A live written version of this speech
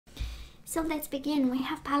So let's begin. We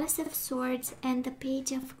have Palace of Swords and the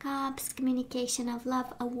Page of Cups, communication of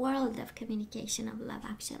love, a world of communication of love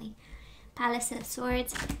actually. Palace of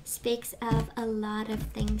Swords speaks of a lot of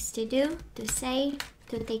things to do, to say,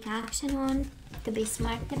 to take action on, to be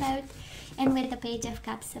smart about. And with the Page of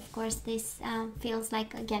Cups, of course, this feels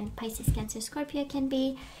like, again, Pisces, Cancer, Scorpio can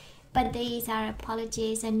be. But these are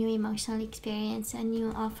apologies, a new emotional experience, a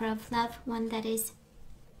new offer of love, one that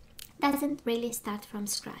doesn't really start from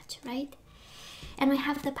scratch, right? And we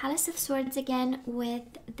have the Palace of Swords again with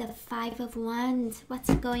the Five of Wands.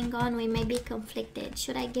 What's going on? We may be conflicted.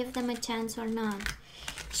 Should I give them a chance or not?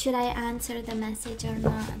 Should I answer the message or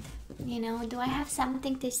not? You know, do I have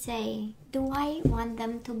something to say? Do I want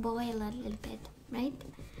them to boil a little bit, right?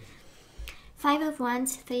 Five of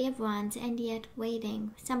Wands, Three of Wands, and yet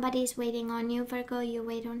waiting. Somebody is waiting on you, Virgo. You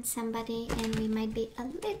wait on somebody, and we might be a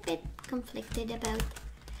little bit conflicted about,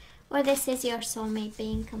 or this is your soulmate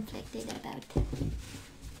being conflicted about.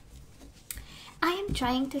 I am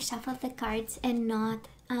trying to shuffle the cards and not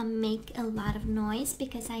make a lot of noise,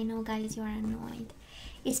 because I know, guys, you are annoyed.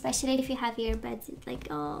 Especially if you have earbuds. It's like,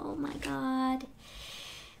 oh my god.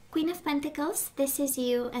 Queen of Pentacles, this is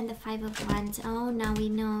you, and the Five of Wands. Oh, now we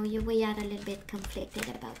know you. We are a little bit conflicted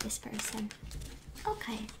about this person.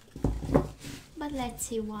 Okay. But let's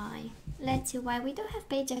see why. Let's see why. We do have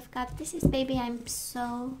Page of Cups. This is, baby, I'm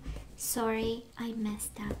so sorry I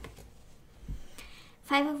messed up.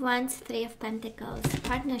 Five of Wands, Three of Pentacles.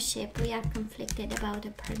 Partnership. We are conflicted about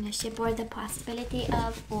a partnership, or the possibility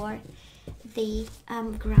of, or the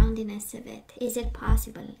groundiness of it. Is it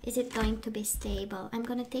possible? Is it going to be stable? I'm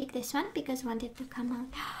going to take this one because I wanted to come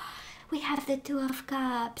out. We have the Two of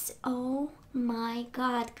Cups. Oh my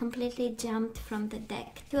god, completely jumped from the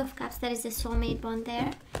deck. Two of Cups, there is a soulmate bond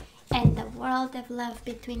there, and the world of love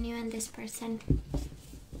between you and this person.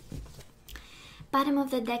 Bottom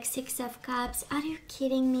of the deck, Six of Cups. Are you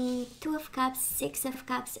kidding me? Two of Cups, Six of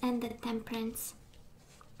Cups, and the Temperance.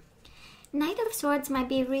 Knight of Swords might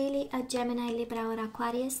be really a Gemini, Libra, or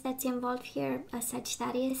Aquarius that's involved here. A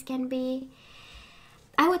Sagittarius can be,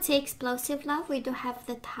 I would say, explosive love. We do have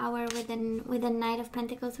the Tower with the Knight of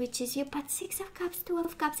Pentacles, which is you. But Six of Cups, Two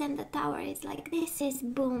of Cups, and the Tower is like, this is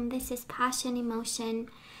boom. This is passion, emotion,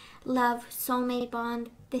 love, soulmate bond.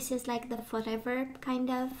 This is like the forever kind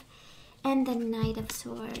of. And the Knight of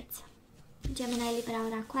Swords. Gemini, Libra,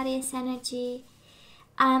 or Aquarius energy.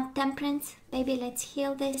 Temperance, baby, let's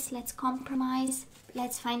heal this, let's compromise,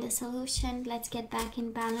 let's find a solution, let's get back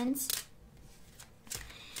in balance.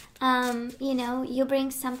 You know, you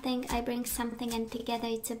bring something, I bring something, and together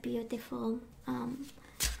it's a beautiful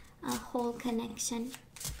a whole connection.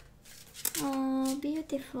 Oh,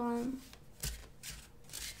 beautiful.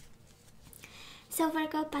 So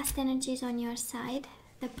Virgo, past energies on your side,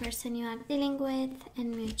 the person you are dealing with,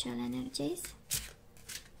 and mutual energies.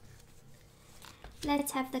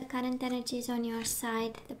 Let's have the current energies on your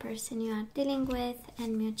side, the person you are dealing with,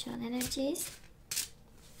 and mutual energies.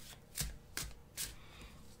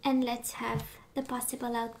 And let's have the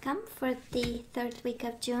possible outcome for the third week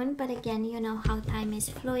of June. But again, you know how time is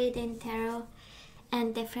fluid in tarot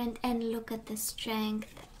and different. And look at the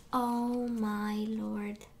strength. Oh my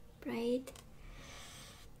lord, right?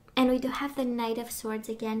 And we do have the Knight of Swords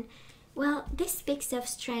again. Well, this speaks of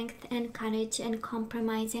strength and courage and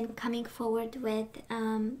compromise and coming forward with,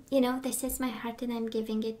 you know, this is my heart and I'm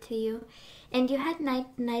giving it to you. And you had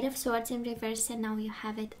Knight of Swords in reverse, and now you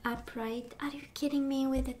have it upright. Are you kidding me?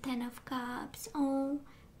 With the Ten of Cups. Oh,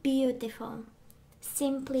 beautiful.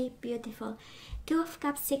 Simply beautiful. Two of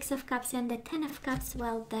Cups, Six of Cups, and the Ten of Cups.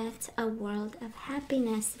 Well, that's a world of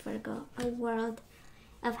happiness, Virgo. A world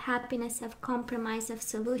of happiness, of compromise, of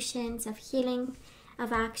solutions, of healing,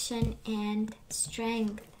 of action, and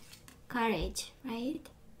strength, courage, right?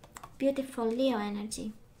 Beautiful Leo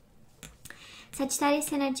energy.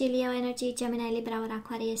 Sagittarius energy, Leo energy, Gemini, Libra, or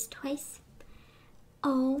Aquarius twice.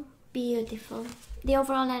 Oh, beautiful. The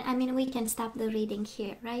overall, I mean, we can stop the reading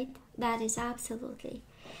here, right? That is absolutely.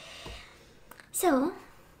 So,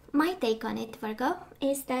 my take on it, Virgo,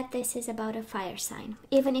 is that this is about a fire sign.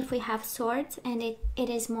 Even if we have swords, and it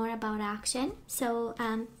is more about action. So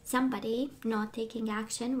somebody not taking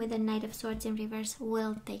action with the Knight of Swords in reverse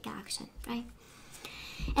will take action, right?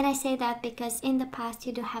 And I say that because in the past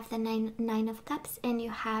you do have the Nine of Cups, and you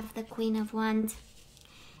have the Queen of Wands.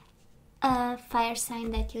 A fire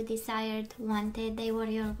sign that you desired, wanted. They were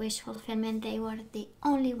your wish fulfillment. They were the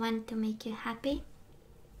only one to make you happy.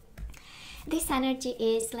 This energy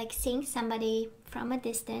is like seeing somebody from a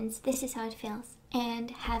distance. This is how it feels. And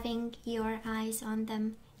having your eyes on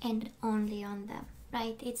them and only on them,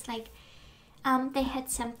 right? It's like they had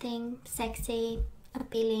something sexy,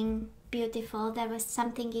 appealing, beautiful. There was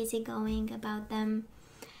something easygoing about them.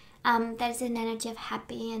 There's an energy of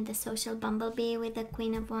happy and the social bumblebee with the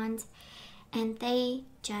Queen of Wands, and they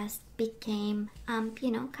just became,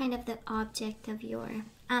 you know, kind of the object of your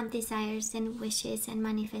desires and wishes and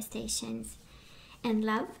manifestations and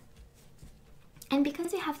love. And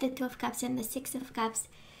because you have the Two of Cups and the Six of Cups,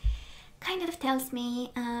 kind of tells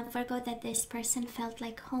me, Virgo, that this person felt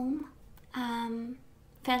like home,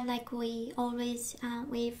 felt like we've always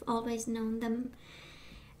known them.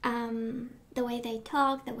 The way they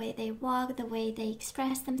talk, the way they walk, the way they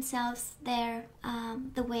express themselves there,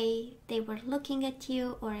 the way they were looking at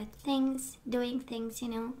you or at things, doing things, you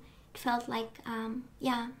know, it felt like,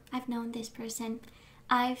 yeah, I've known this person.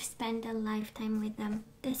 I've spent a lifetime with them.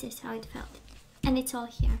 This is how it felt. And it's all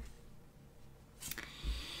here.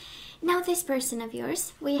 Now this person of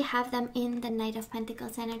yours, we have them in the Knight of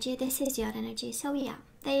Pentacles energy. This is your energy. So yeah,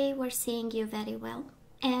 they were seeing you very well.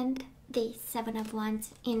 And the Seven of Wands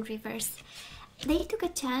in reverse. They took a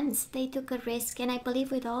chance. They took a risk. And I believe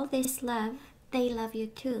with all this love, they love you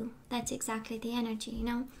too. That's exactly the energy, you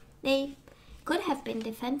know. They could have been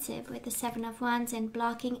defensive with the Seven of Wands and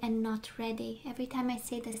blocking and not ready. Every time I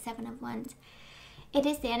say the Seven of Wands, it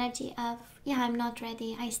is the energy of, yeah, I'm not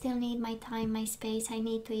ready. I still need my time, my space. I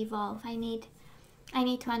need to evolve. I need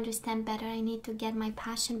to understand better. I need to get my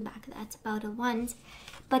passion back. That's about a Wands.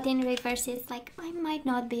 But in reverse, it's like, I might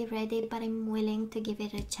not be ready, but I'm willing to give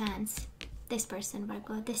it a chance. This person,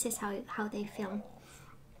 Virgo, this is how they feel.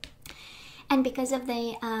 And because of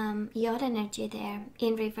the your energy there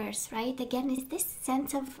in reverse, right? Again, is this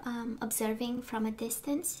sense of observing from a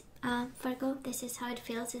distance, Virgo? This is how it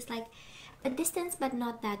feels. It's like a distance, but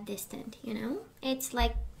not that distant, you know? It's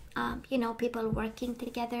like, you know, people working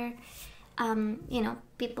together, you know,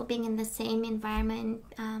 people being in the same environment,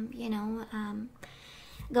 you know,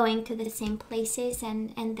 going to the same places,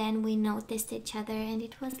 and then we noticed each other, and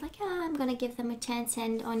it was like, oh, I'm gonna give them a chance.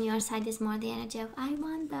 And on your side is more the energy of, I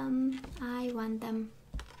want them.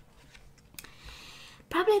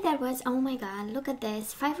 Probably there was, oh my god, look at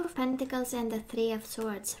this, Five of Pentacles and the Three of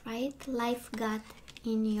Swords, right? Life got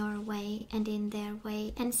in your way and in their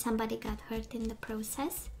way, and somebody got hurt in the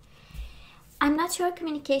process. I'm not sure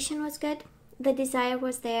communication was good. The desire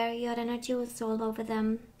was there. Your energy was all over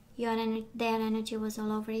them. Their energy was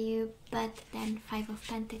all over you. But then Five of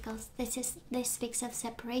Pentacles. This speaks of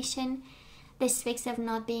separation. This speaks of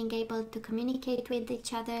not being able to communicate with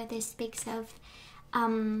each other. This speaks of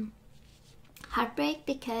heartbreak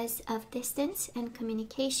because of distance and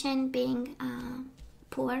communication being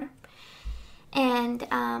poor. And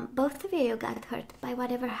both of you got hurt by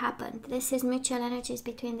whatever happened. This is mutual energies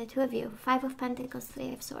between the two of you. Five of Pentacles,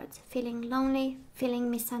 Three of Swords. Feeling lonely,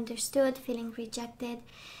 feeling misunderstood, feeling rejected,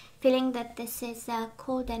 feeling that this is a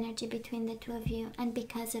cold energy between the two of you. And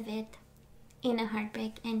because of it, in a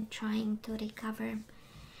heartbreak and trying to recover.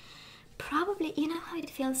 Probably, you know how it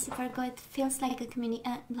feels, Virgo? It feels like a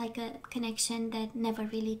connection that never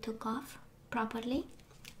really took off properly.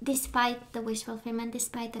 Despite the wish fulfillment,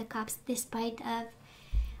 despite the cups, despite of,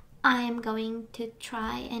 I am going to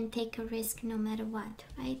try and take a risk no matter what,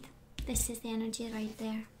 right? This is the energy right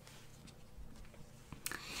there.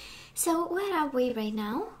 So where are we right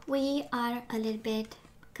now? We are a little bit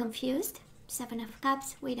confused. Seven of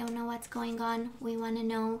Cups, we don't know what's going on. We want to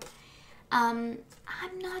know. I'm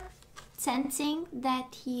not sensing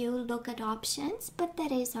that you look at options, but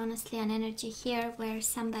there is honestly an energy here where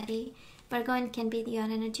somebody, Virgo, and can be your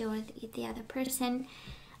energy or the other person,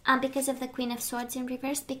 because of the Queen of Swords in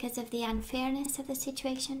reverse, because of the unfairness of the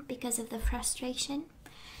situation, because of the frustration,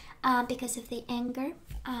 because of the anger,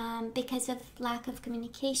 because of lack of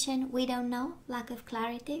communication, we don't know, lack of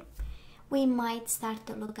clarity. We might start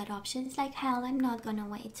to look at options like, hell, I'm not gonna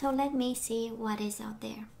wait, so let me see what is out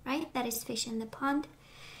there, right? That is fish in the pond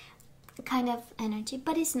kind of energy,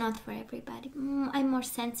 but it's not for everybody. I'm more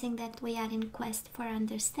sensing that we are in quest for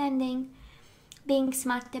understanding, being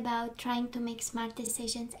smart about trying to make smart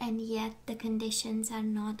decisions, and yet the conditions are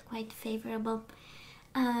not quite favorable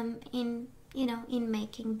in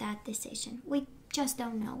making that decision. We just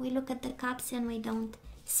don't know. We look at the cups and we don't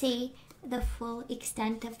see the full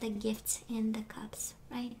extent of the gifts in the cups,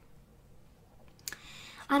 right?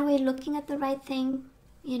 Are we looking at the right thing?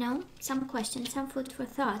 You know, some questions, some food for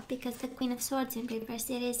thought, because the Queen of Swords in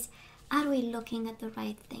reverse, it is, are we looking at the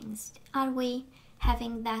right things? Are we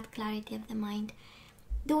having that clarity of the mind?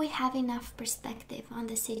 Do we have enough perspective on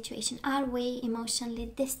the situation? Are we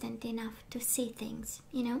emotionally distant enough to see things?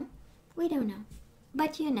 You know, we don't know,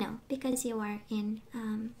 but you know, because you are in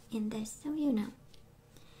this, so you know.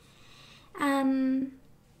 I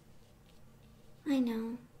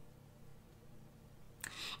know.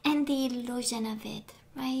 And the illusion of it,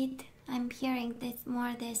 right? I'm hearing this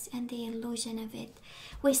more, this and the illusion of it.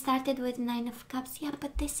 We started with Nine of Cups, yeah,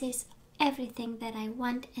 but this is everything that I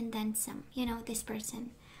want and then some, you know, this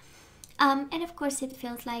person. And of course it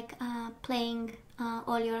feels like playing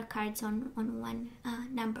all your cards on one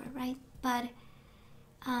number, right? But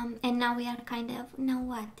and now we are kind of, now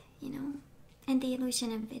what, you know? And the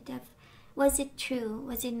illusion of it, of was it true,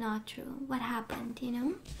 was it not true, what happened, you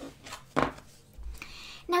know?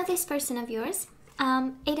 Now this person of yours,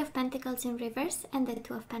 Eight of Pentacles in reverse and the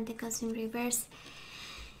Two of Pentacles in reverse,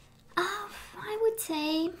 I would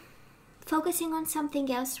say focusing on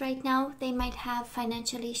something else right now. They might have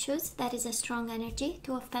financial issues. That is a strong energy.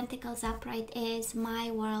 Two of Pentacles upright is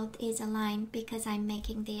my world is aligned because I'm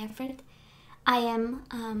making the effort. I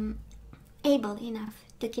am able enough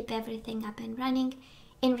to keep everything up and running.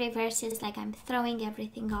 In reverse is like I'm throwing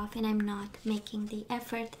everything off and I'm not making the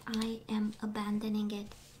effort. I am abandoning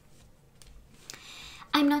it.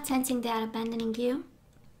 I'm not sensing they are abandoning you.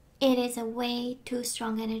 It is a way too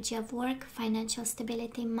strong energy of work, financial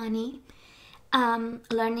stability, money,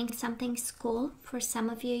 learning something, school. For some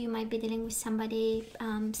of you, you might be dealing with somebody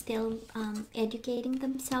still educating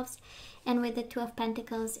themselves. And with the Two of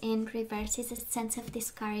Pentacles in reverse is a sense of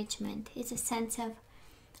discouragement. It's a sense of,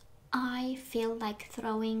 I feel like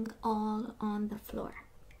throwing all on the floor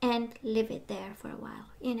and leave it there for a while,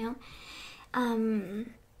 you know.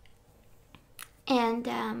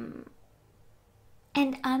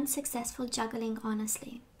 And unsuccessful juggling,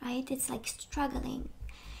 honestly, right? It's like struggling.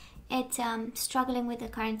 It's struggling with the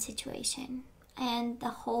current situation, and the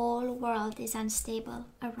whole world is unstable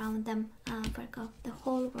around them, Virgo, the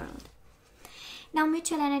whole world. Now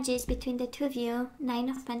mutual energy is between the two of you, Nine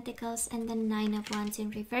of Pentacles and the Nine of Wands in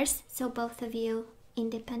reverse. So both of you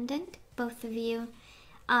independent, both of you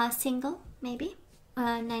single, maybe.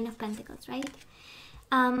 Nine of Pentacles, right?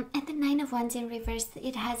 And the Nine of Wands in reverse,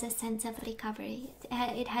 it has a sense of recovery.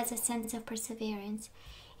 It has a sense of perseverance.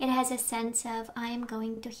 It has a sense of, I am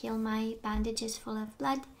going to heal my bandages full of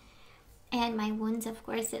blood. And my wounds, of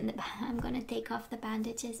course, I'm going to take off the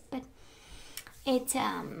bandages. But it's,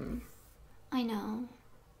 I know.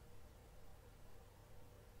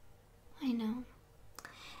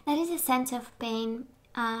 That is a sense of pain,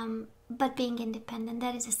 but being independent.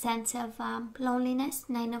 That is a sense of loneliness.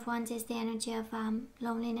 Nine of Wands is the energy of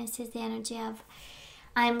loneliness, is the energy of,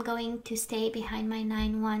 I'm going to stay behind my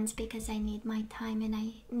Nine Wands because I need my time and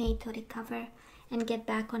I need to recover and get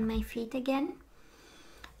back on my feet again.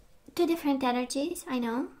 Two different energies, I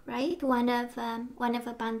know, right? One of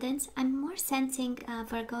abundance. I'm more sensing,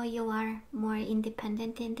 Virgo, you are more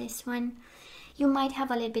independent in this one. You might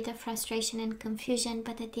have a little bit of frustration and confusion,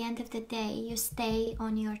 but at the end of the day, you stay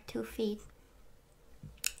on your 2 feet.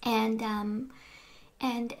 And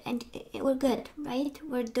we're good, right?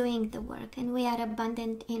 We're doing the work and we are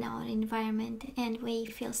abundant in our environment and we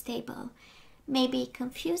feel stable. Maybe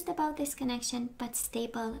confused about this connection, but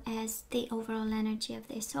stable as the overall energy of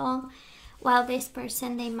this soul. While this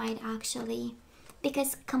person, they might actually,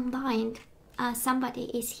 because combined, somebody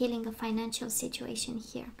is healing a financial situation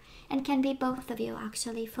here. And can be both of you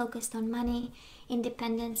actually focused on money,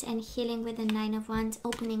 independence, and healing with the Nine of Wands,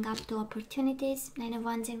 opening up to opportunities. Nine of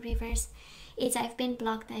Wands in reverse is, I've been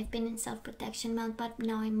blocked, I've been in self-protection mode, but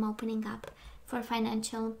now I'm opening up for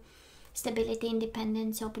financial stability,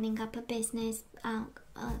 independence, opening up a business,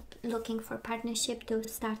 looking for partnership to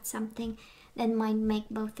start something that might make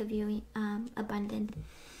both of you abundant.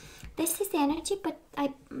 This is the energy, but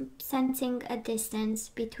I'm sensing a distance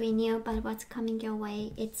between you, but what's coming your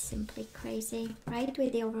way, it's simply crazy, right?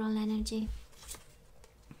 With the overall energy.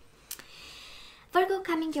 Virgo,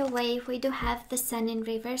 coming your way, we do have the Sun in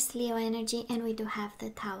reverse, Leo energy, and we do have the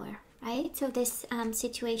Tower, right? So this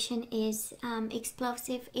situation is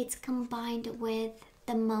explosive. It's combined with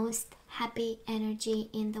the most happy energy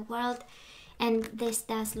in the world. And this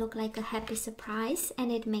does look like a happy surprise,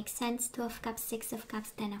 and it makes sense. 2 of Cups, 6 of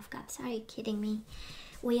Cups, 10 of Cups. Are you kidding me?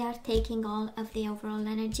 We are taking all of the overall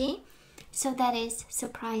energy. So that is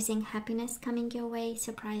surprising happiness coming your way,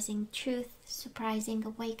 surprising truth, surprising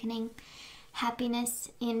awakening,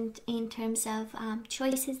 happiness in terms of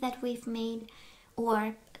choices that we've made,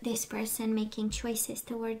 or this person making choices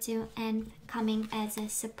towards you and coming as a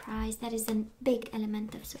surprise. That is a big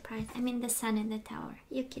element of surprise. I mean, the Sun and the Tower.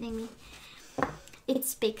 Are you kidding me? It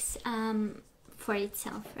speaks for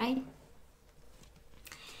itself, right?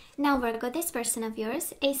 Now, Virgo, this person of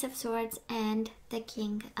yours, Ace of Swords and the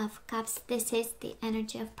King of Cups. This is the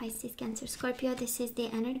energy of Pisces, Cancer, Scorpio. This is the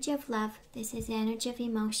energy of love. This is the energy of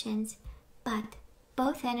emotions. But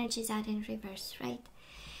both energies are in reverse, right?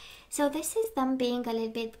 So this is them being a little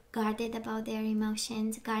bit guarded about their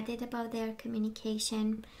emotions, guarded about their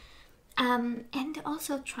communication, and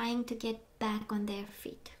also trying to get back on their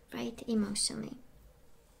feet, right, emotionally.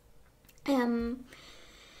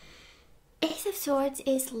 Ace of Swords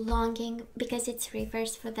is longing, because it's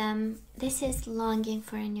reversed for them. This is longing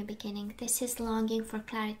for a new beginning. This is longing for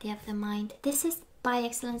clarity of the mind. This is by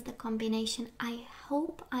excellence the combination. I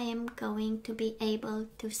hope I am going to be able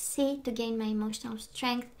to see, to gain my emotional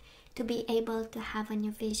strength, to be able to have a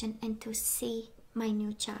new vision and to see my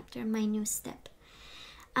new chapter, my new step.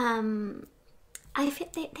 I feel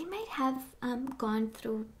they might have gone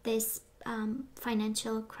through this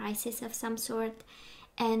financial crisis of some sort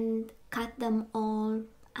and cut them all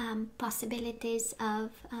possibilities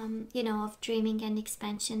of of dreaming and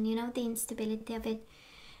expansion. The instability of it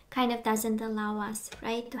kind of doesn't allow us,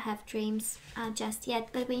 right, to have dreams just yet,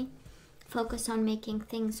 but we focus on making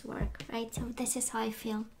things work, right? So this is how I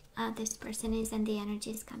feel this person is, and the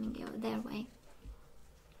energy is coming their way.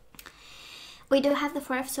 We do have the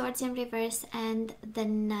Four of Swords in reverse and the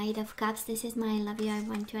Knight of Cups. This is my I love you, I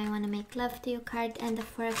want you, I want to make love to you card. And the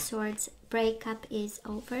Four of Swords, breakup is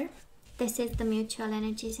over. This is the mutual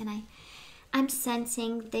energies, and I'm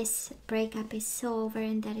sensing this breakup is so over,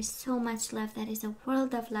 and there is so much love. There is a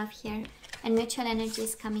world of love here, and mutual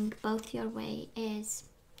energies coming both your way is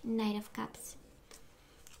Knight of Cups.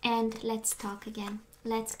 And let's talk again.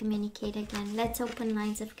 Let's communicate again. Let's open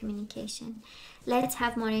lines of communication. Let's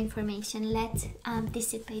have more information. Let's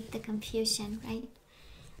dissipate the confusion, right?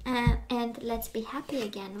 And let's be happy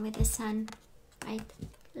again with the Sun, right?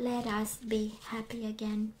 Let us be happy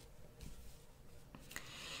again.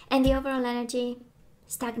 And the overall energy,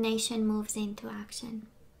 stagnation moves into action,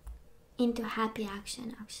 into happy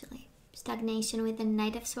action, actually. Stagnation with the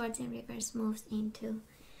Knight of Swords in reverse moves into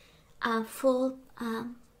a full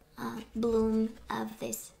bloom of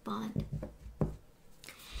this bond.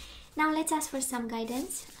 Now let's ask for some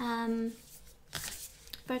guidance.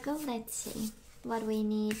 Virgo, let's see what we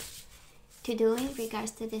need to do in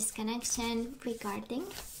regards to this connection regarding,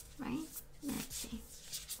 right? Let's see.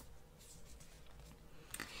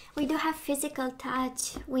 We do have physical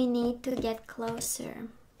touch. We need to get closer.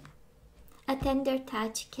 A tender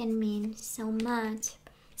touch can mean so much.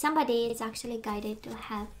 Somebody is actually guided to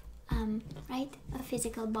have right, a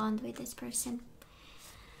physical bond with this person.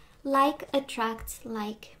 Like attracts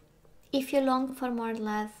like. If you long for more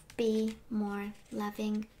love, be more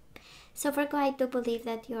loving. So Virgo, I do believe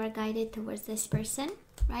that you are guided towards this person,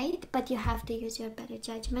 right? But you have to use your better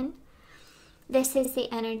judgment. This is the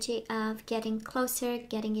energy of getting closer,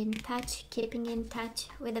 getting in touch, keeping in touch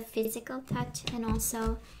with a physical touch. And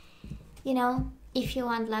also, if you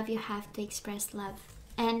want love, you have to express love.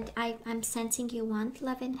 And I'm sensing you want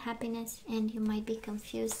love and happiness, and you might be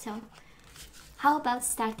confused. So how about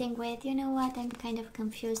starting with, you know what, I'm kind of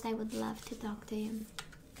confused, I would love to talk to you.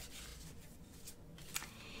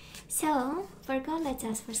 So Virgo, let's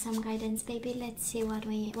ask for some guidance, baby. Let's see what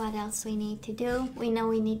else we need to do. We know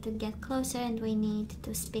we need to get closer, and we need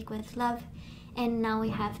to speak with love. And now we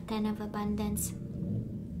have 10 of abundance.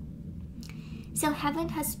 So heaven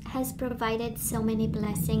has provided so many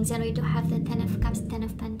blessings, and we do have the 10 of Cups, 10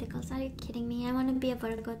 of Pentacles. Are you kidding me? I want to be a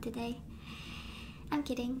Virgo today. I'm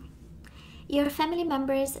kidding. Your family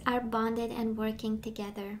members are bonded and working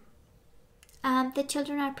together. The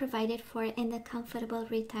children are provided for, and the comfortable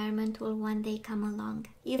retirement will one day come along.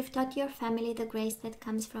 You've taught your family the grace that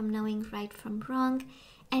comes from knowing right from wrong,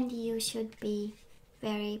 and you should be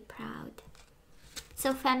very proud.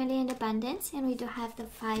 So family and abundance, and we do have the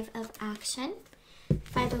 5 of action,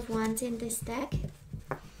 5 of wands in this deck.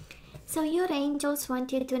 So your angels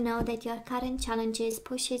want you to know that your current challenges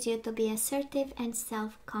pushes you to be assertive and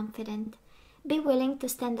self-confident. Be willing to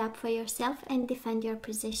stand up for yourself and defend your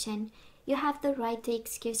position. You have the right to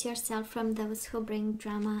excuse yourself from those who bring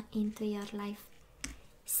drama into your life.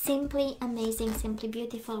 Simply amazing, simply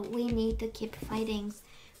beautiful. We need to keep fighting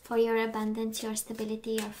for your abundance, your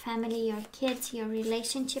stability, your family, your kids, your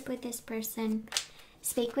relationship with this person.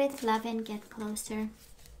 Speak with love and get closer.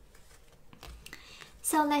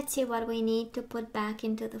 So let's see what we need to put back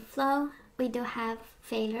into the flow. We do have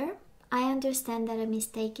failure. I understand that a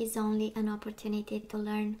mistake is only an opportunity to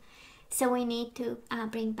learn. So we need to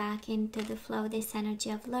bring back into the flow this energy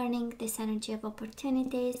of learning, this energy of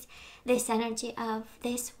opportunities, this energy of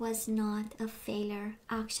this was not a failure.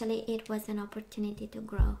 Actually, it was an opportunity to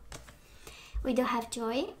grow. We do have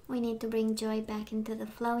joy. We need to bring joy back into the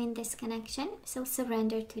flow in this connection. So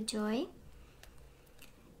surrender to joy.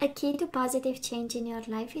 A key to positive change in your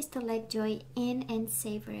life is to let joy in and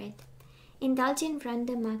savor it. Indulge in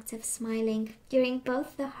random acts of smiling during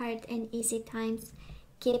both the hard and easy times.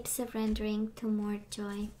 Keep surrendering to more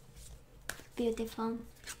joy. Beautiful.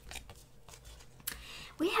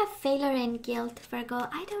 We have failure and guilt, Virgo.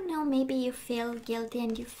 I don't know, maybe you feel guilty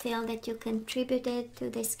and you feel that you contributed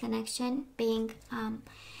to this connection, being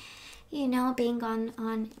you know, being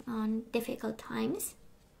on difficult times.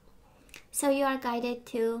 So you are guided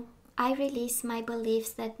to, I release my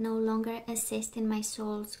beliefs that no longer assist in my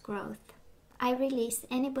soul's growth. I release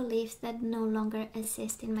any beliefs that no longer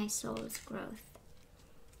assist in my soul's growth.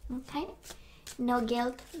 Okay? No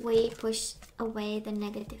guilt. We push away the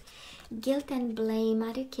negative. Guilt and blame.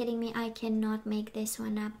 Are you kidding me? I cannot make this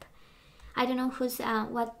one up. I don't know who's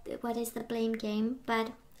what is the blame game,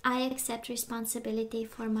 but I accept responsibility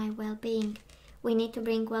for my well-being. We need to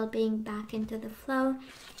bring well-being back into the flow,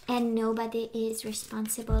 and nobody is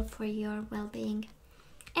responsible for your well-being.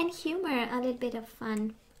 And humor, a little bit of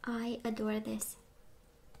fun. I adore this.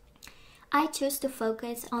 I choose to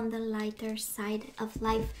focus on the lighter side of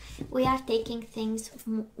life. We are taking things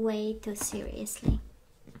way too seriously.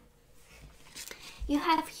 You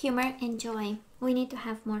have humor and joy. We need to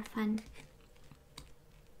have more fun.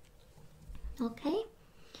 Okay?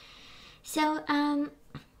 So,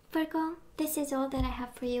 Virgo, this is all that I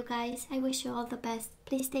have for you guys. I wish you all the best.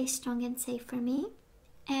 Please stay strong and safe for me.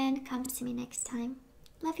 And come see me next time.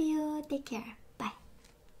 Love you. Take care.